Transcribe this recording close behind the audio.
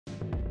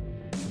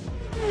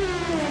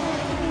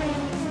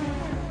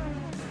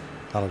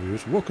Hello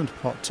viewers, welcome to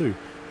part 2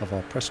 of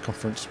our press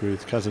conference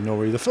with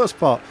Kazunori. The first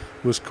part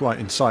was quite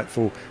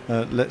insightful.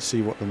 Let's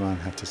see what the man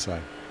had to say.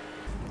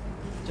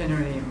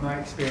 Generally, in my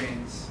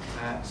experience,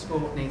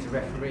 sport needs a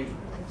referee.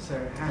 So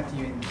how do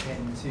you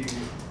intend to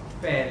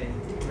fairly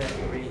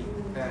referee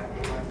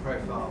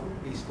high-profile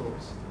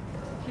esports?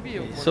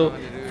 So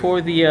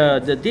for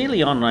the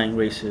daily online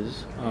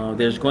races,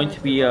 there's going to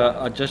be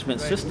a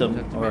judgment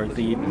system, or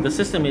the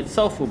system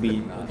itself will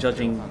be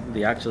judging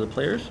the acts of the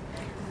players.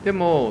 で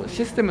も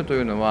システムと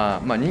いうのは、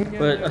人間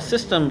But a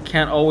system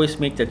can't always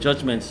make the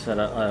judgments that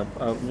a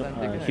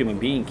human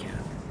being can.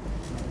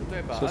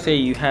 So say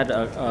you had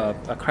a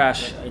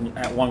crash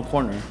at one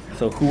corner,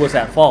 so who was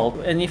at fault?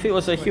 And if it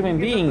was a human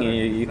being,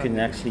 you can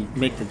actually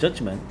make the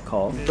judgment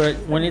call. But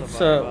when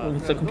it's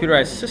a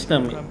computerized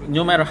system,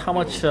 no matter how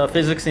much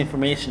physics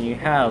information you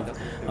have,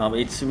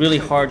 it's really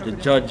hard to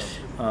judge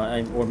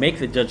or make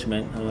the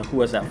judgment who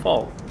was at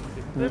fault.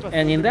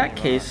 And in that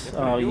case,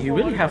 you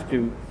really have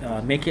to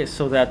make it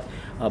so that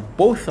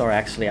both are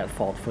actually at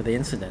fault for the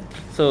incident.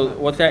 So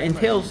what that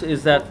entails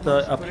is that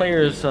a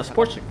player's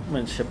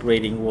sportsmanship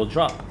rating will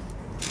drop.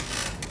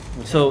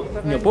 So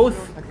both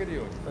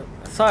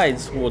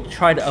sides will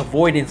try to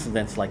avoid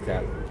incidents like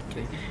that.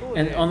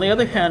 And on the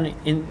other hand,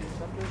 in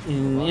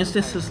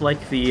instances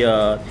like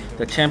the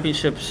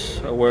championships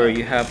where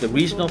you have the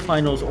regional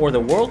finals or the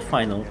world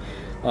final,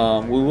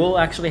 we will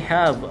actually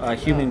have a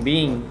human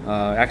being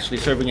actually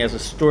serving as a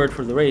steward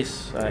for the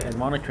race and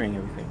monitoring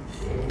everything.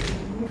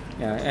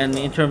 Yeah, and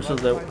in terms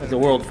of the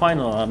world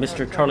final,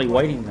 Mr. Charlie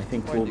Whiting, I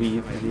think, will be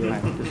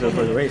the server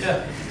for the race.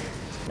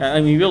 I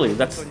mean, really,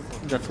 that's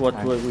what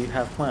we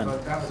have planned. Well,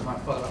 that was my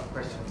follow-up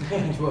question,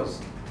 which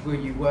was, will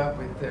you work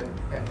with the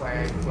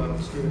FIA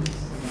World Stewards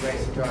and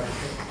racing drivers?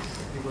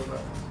 You will work.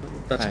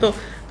 that'sと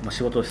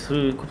仕事をす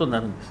ることにな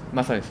るんです。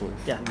まさにそうで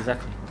す。Yeah,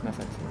 exactly. ま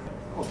さにそう。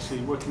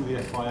 Obviously, working with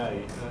the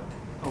FIA,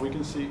 are we going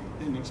to see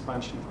an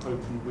expansion of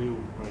open wheel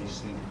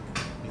racing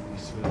in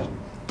this version?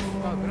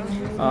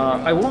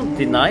 I won't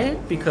deny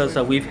it because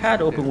we've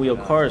had open wheel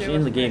cars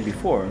in the game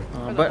before,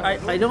 but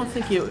I don't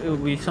think it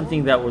would be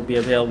something that would be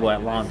available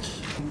at launch.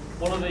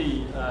 One of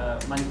the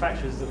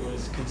manufacturers that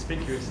was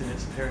conspicuous in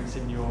its appearance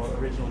in your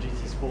original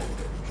GT Sport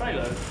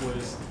trailer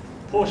was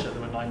Porsche.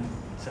 There were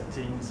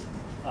 917s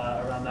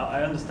around that.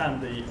 I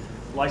understand the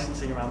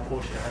licensing around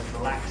Porsche has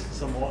relaxed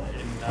somewhat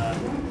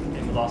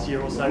in the last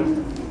year or so.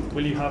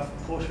 Will you have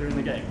Porsche in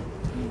the game?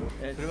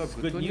 It's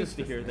good news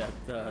to hear that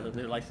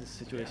their license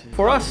situation.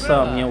 For us,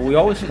 we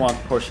always want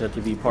Porsche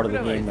to be part of the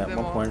game at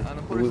one point.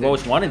 We've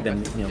always wanted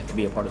them, to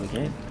be a part of the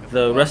game.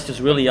 The rest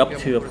is really up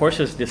to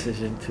Porsche's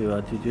decision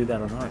to do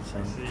that or not.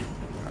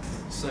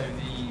 So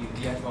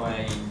the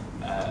FIA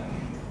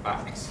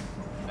backed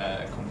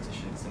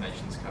competitions, the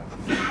Nations Cup,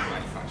 the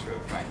manufacturer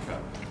of Bank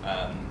Cup.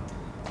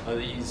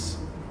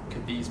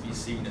 Could these be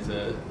seen as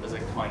a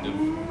kind of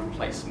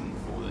replacement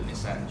for the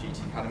Nissan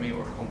GT Academy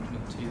or a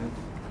complement to them?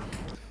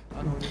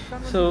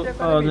 So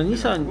the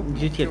Nissan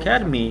GT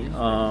Academy,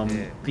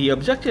 the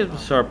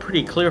objectives are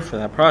pretty clear for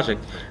that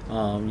project.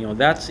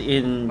 That's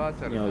in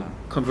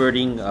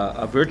converting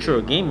a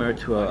virtual gamer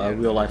to a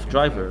real life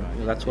driver.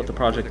 That's what the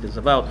project is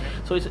about.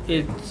 So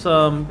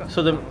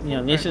so the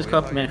Nations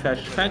Cup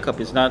Manufacturers Fan Cup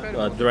is not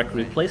a direct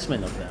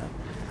replacement of that.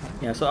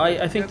 Yeah, so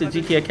I think the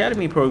GT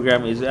Academy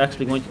program is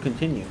actually going to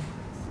continue.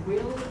 Will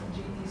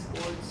GT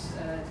Sports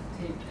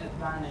take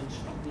advantage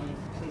of the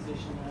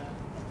PlayStation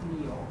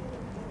Neo?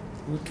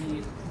 Would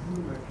be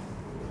rumored.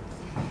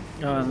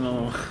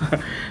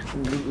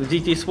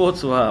 GT スポー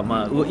ツは、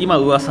今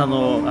噂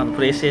の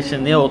プレイステーショ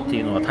ンネオって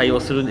いうのは対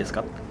応するんです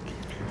か？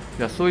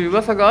いや、そういう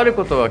噂がある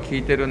ことは聞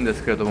いてるんで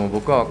すけれども、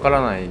僕はわか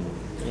らない。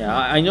Yeah,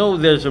 I know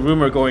there's a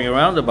rumor going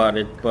around about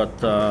it,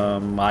 but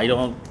I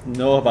don't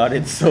know about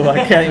it, so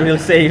I can't really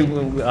say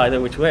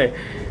either which way.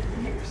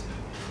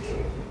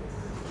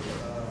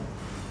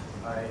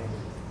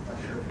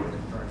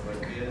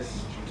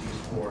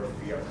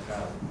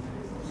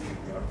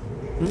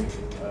 Would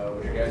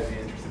you guys be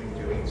interested in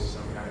doing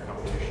some kind of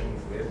competition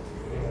with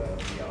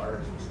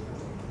VR?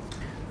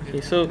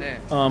 Okay, so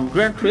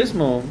Gran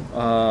Turismo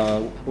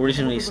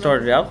originally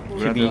started out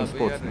to be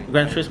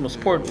Gran Turismo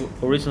Sport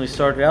originally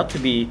started out to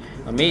be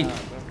made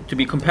to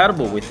be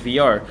compatible with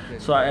VR.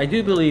 So I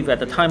do believe at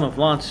the time of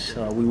launch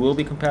we will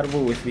be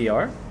compatible with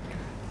VR.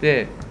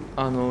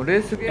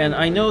 And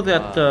I know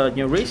that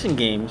racing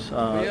games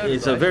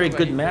is a very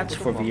good match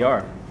for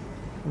VR.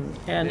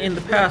 And in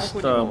the past,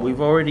 we've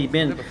already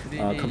been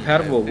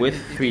compatible with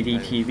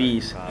 3D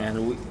TVs,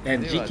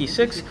 and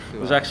GT6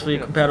 was actually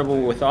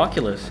compatible with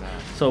Oculus.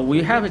 So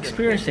we have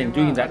experience in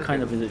doing that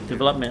kind of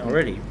development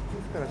already.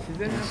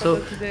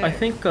 So I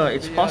think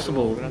it's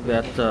possible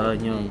that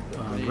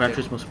Gran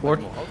Turismo Sport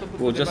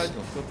will just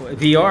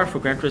VR for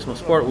Gran Turismo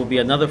Sport will be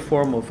another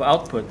form of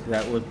output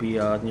that would be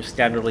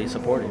standardly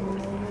supported.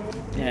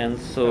 And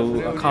so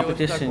a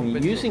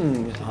competition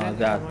using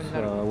that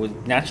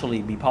would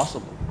naturally be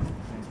possible.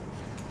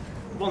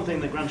 One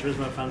thing that Gran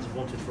Turismo fans have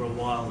wanted for a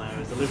while now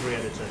is the livery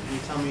editor. Can you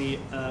tell me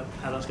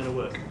how that's going to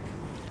work?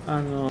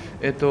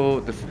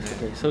 ですね。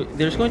 Okay, so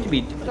there's going to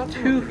be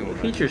two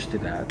features to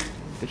that.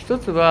 で一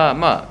つは、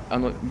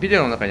ビデ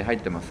オの中に入っ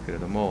てますけれ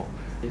ども、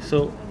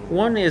 So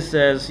one is,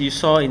 as you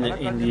saw in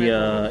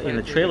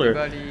the trailer,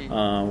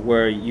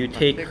 where you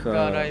take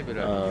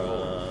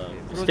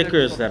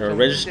stickers that are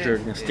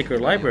registered in a sticker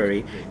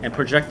library and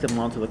project them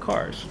onto the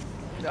cars.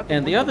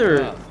 And the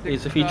other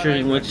is a feature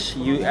in which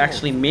you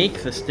actually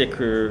make the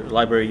sticker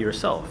library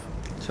yourself.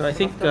 So I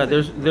think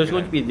there's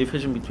going to be a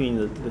division between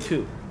the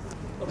two.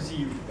 Obviously,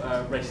 you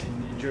race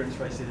in endurance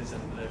races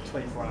and the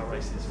 24-hour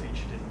races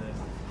featured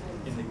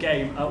in the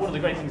game. One of the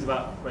great things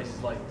about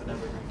races like the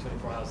Nürburgring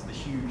 24 Hours is the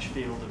huge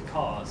field of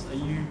cars.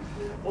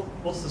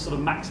 What's the sort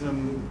of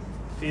maximum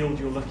field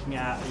you're looking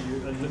at? Are you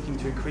looking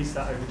to increase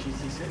that over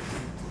GT6?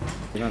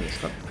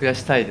 増や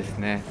したいです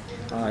ね。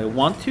 I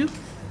want to.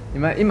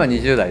 今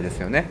20台で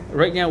すよね。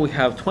 Right now we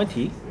have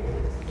 20.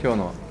 今日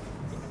の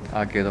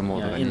アーケード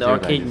モードが In the 20台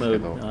arcade ですけ mode,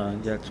 ど、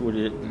 that's what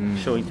it's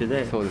showing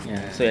today. そうですね。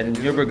 Yeah. So and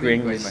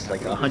Nürburgring is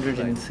like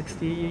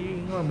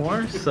 160 or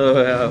more.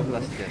 So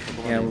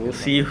yeah, we'll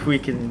see if we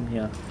can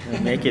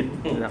make it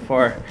that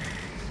far.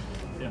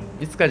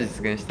 いつか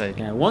実現したい。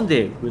 Yeah, one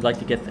day we'd like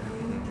to get there.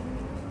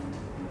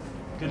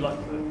 Good luck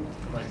for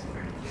racing.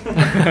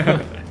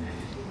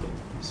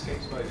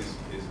 Escapes mode is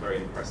very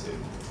impressive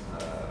for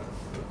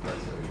the photo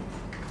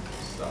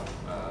stuff,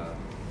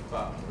 but I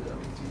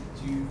mean,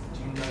 do you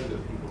know that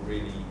people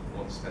really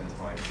want to spend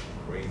time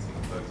creating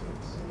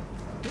photos?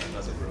 And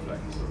does it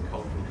reflect the sort of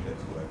cultural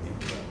shift where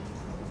people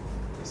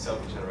the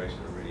selfie generation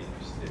are really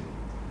interested in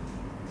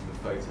the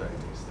photo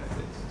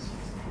aesthetics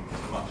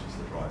as much as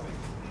the driving?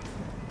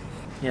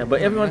 Yeah,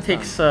 but everyone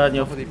takes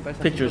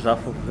pictures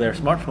off of their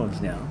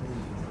smartphones now.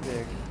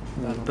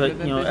 But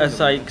as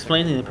I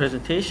explained in the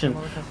presentation,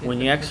 when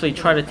you actually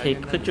try to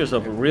take pictures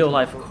of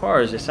real-life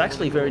cars, it's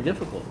actually very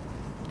difficult.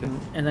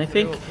 And I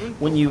think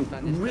when you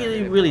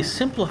really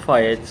simplify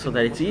it so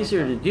that it's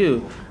easier to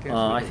do,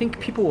 I think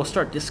people will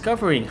start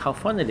discovering how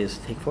fun it is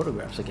to take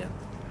photographs again.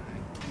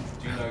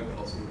 Do you know that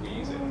lots of people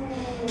use it?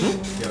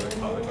 Yeah,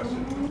 another question.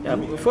 Yeah,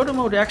 photo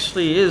mode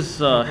actually has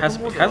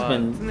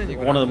been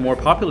one of the more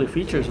popular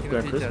features of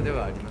Gran Turismo. Can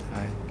I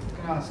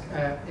ask,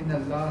 in the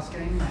last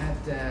game, you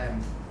had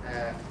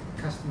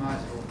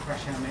customizable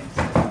crash helmets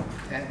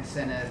and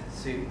center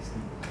suits.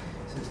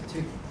 So there's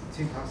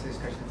two parts of this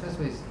question. The first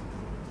one is,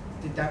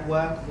 did that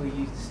work? Will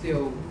you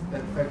still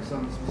focus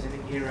on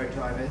specific hero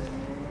drivers?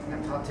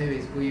 And part two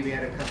is, will you be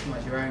able to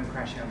customize your own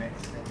crash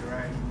helmets and your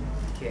own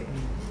kit?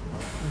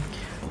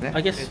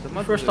 I guess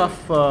first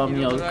off,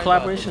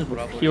 collaborations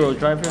with hero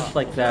drivers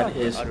like that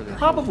is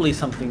probably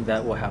something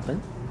that will happen.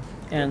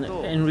 And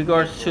in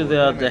regards to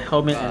the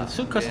helmet and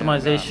suit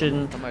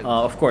customization,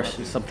 of course,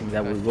 it's something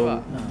that we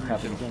will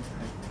happen again.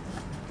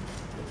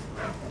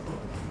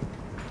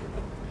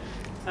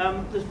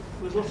 There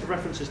was lots of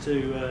references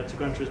to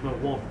Gran Turismo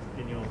 1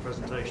 in your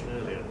presentation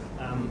earlier.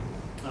 A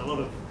lot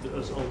of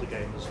us older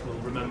gamers will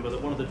remember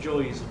that one of the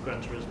joys of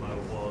Gran Turismo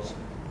was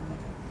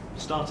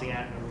starting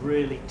out in a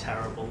really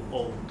terrible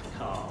old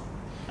car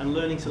and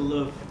learning to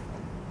love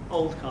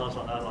old cars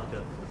like that, like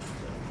a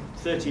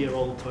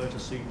 30-year-old Toyota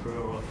Supra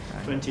or a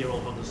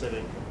 20-year-old Honda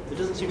Civic. There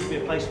doesn't seem to be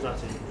a place for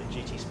that in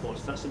GT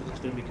Sports. That's something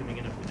that's going to be coming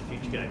in a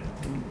future game.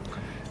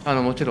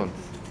 もちろんで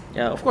す。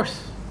 Yeah, of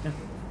course. Yeah.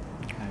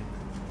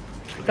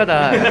 た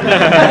だ、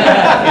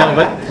 Yeah,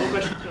 but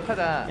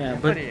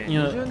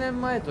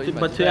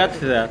but to add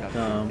to that,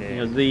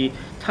 the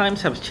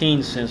times have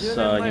changed since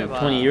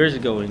 20 years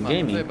ago in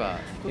gaming,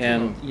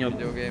 and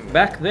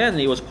back then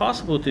it was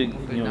possible to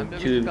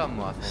to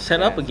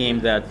set up a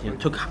game that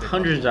took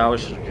hundreds of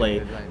hours to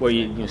play, where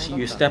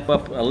you step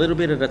up a little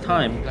bit at a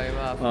time.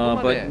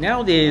 But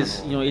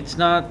nowadays, it's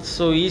not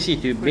so easy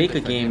to make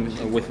a game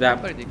with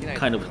that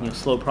kind of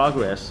slow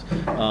progress.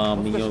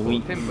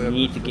 We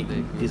need to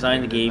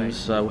design the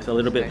games with a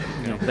little bit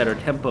better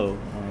tempo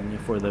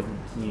for the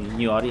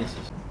new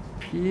audiences.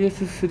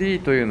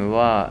 PS3 というの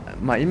は、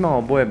今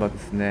思えばで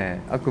す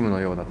ね、悪夢の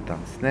ようだった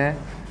んですね。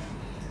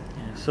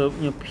So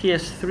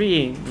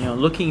PS3,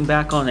 looking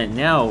back on it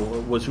now,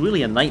 was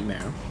really a nightmare.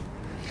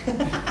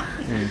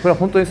 これは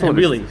本当にそう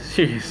です。 Really,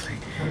 seriously.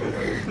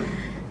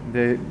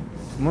 で、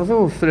ものす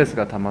ごくストレス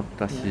が溜まっ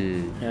たし、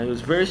Yeah, it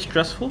was very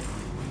stressful.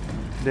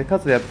 でか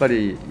つやっぱ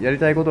りやり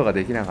たいことが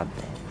できなかった。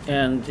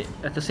And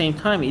at the same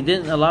time, it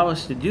didn't allow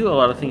us to do a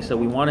lot of things that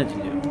we wanted to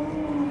do.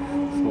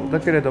 だ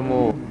けれど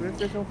も、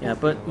 Yeah,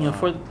 but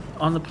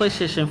on the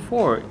PlayStation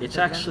 4, it's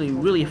actually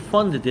really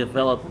fun to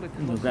develop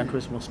Gran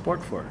Turismo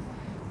Sport for.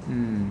 だ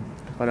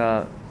か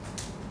ら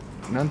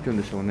なんて言う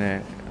んでしょう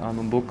ね。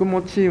僕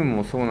もチーム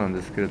もそうなん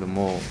ですけれど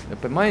も、やっ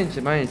ぱり毎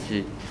日毎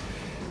日。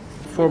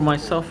 For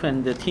myself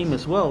and the team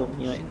as well,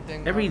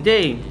 every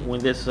day when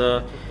there's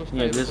a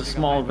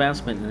small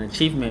advancement and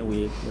achievement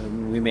we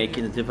make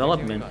in the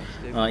development,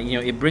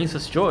 it brings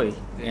us joy,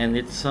 and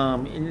it's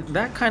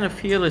that kind of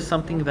feel is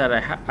something that I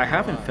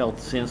haven't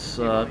felt since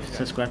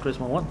Gran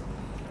Turismo 1.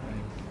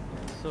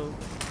 So,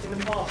 in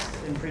the past,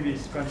 in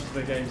previous Gran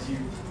Turismo games,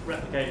 you've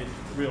replicated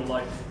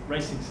real-life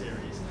racing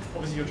series.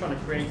 obviously you're trying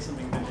to create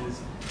something that is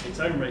its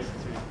own racing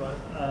series, but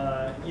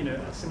you know,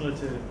 similar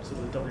to sort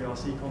of the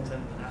WRC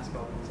content and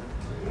NASCAR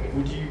content,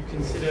 would you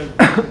consider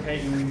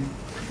replicating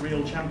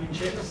real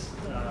championships?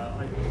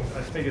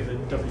 I figure that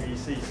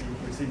WEC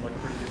would seem like a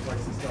pretty good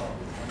place to start,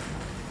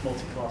 like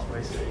multi-class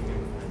racing,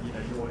 and you know,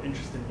 you're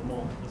interested in Le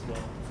Mans as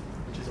well,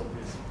 which is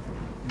obvious from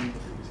the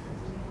previous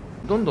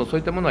games. どんどんそう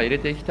いったものは入れ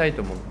ていきたい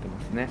と思って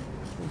ますね。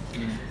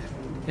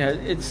 Yeah,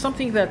 it's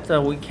something that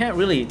we can't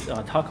really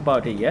talk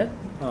about it yet,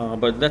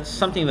 but that's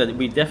something that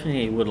we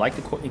definitely would like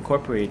to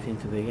incorporate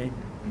into the game.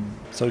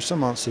 So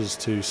some answers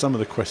to some of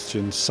the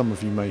questions some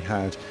of you may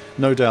had.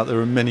 No doubt there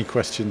are many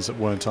questions that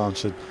weren't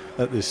answered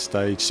at this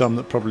stage, some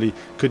that probably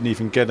couldn't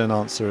even get an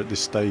answer at this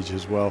stage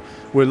as well.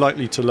 We're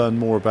likely to learn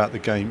more about the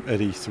game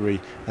at E3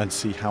 and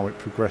see how it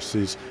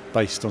progresses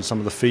based on some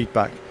of the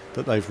feedback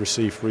that they've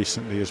received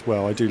recently as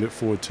well. I do look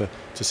forward to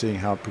seeing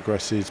how it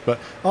progresses. But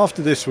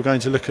after this we're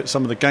going to look at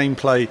some of the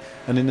gameplay,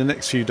 and in the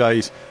next few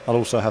days I'll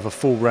also have a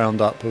full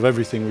roundup of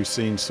everything we've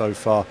seen so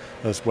far,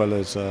 as well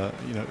as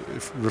you know,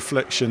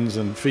 reflections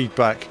and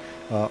feedback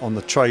on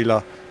the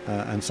trailer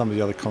and some of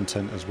the other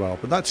content as well.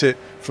 But that's it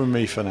from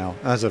me for now.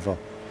 As ever,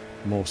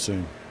 more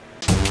soon.